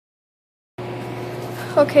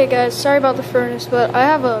Okay guys, sorry about the furnace, but I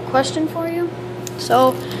have a question for you.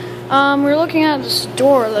 So, we're looking at this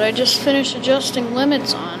door that I just finished adjusting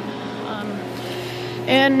limits on.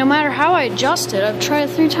 And no matter how I adjust it, I've tried it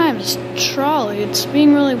 3 times. Trolley, it's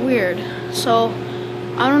being really weird. So,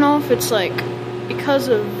 I don't know if it's like because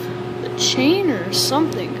of the chain or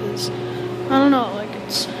something, because I don't know, like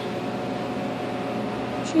it's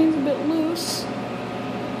chain's a bit loose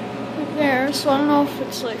right there, so I don't know if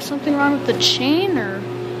it's like something wrong with the chain or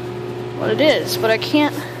what it is, but I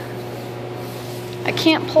can't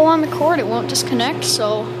pull on the cord, it won't disconnect,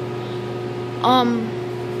 so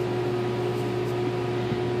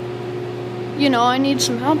you know, I need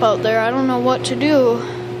some help out there. I don't know what to do.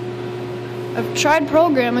 I've tried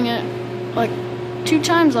programming it like 2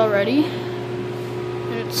 times already,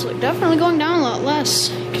 and it's like definitely going down a lot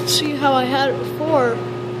less. You can see how I had it before,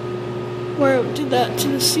 where it did that to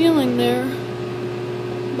the ceiling there,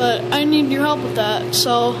 but I need your help with that.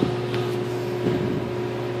 So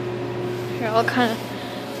here, I'll kind of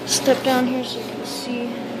step down here so you can see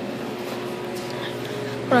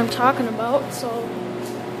what I'm talking about. So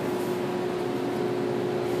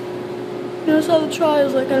notice how the trolley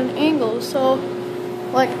is like at an angle, so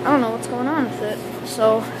like I don't know what's going on with it.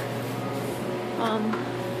 So I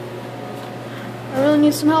really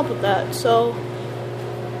need some help with that. So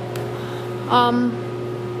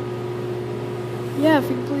yeah, if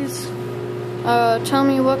you could please tell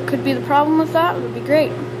me what could be the problem with that, it would be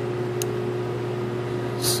great.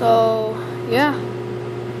 So yeah,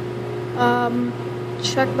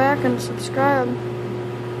 check back and subscribe.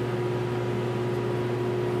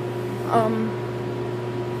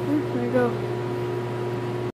 There you go.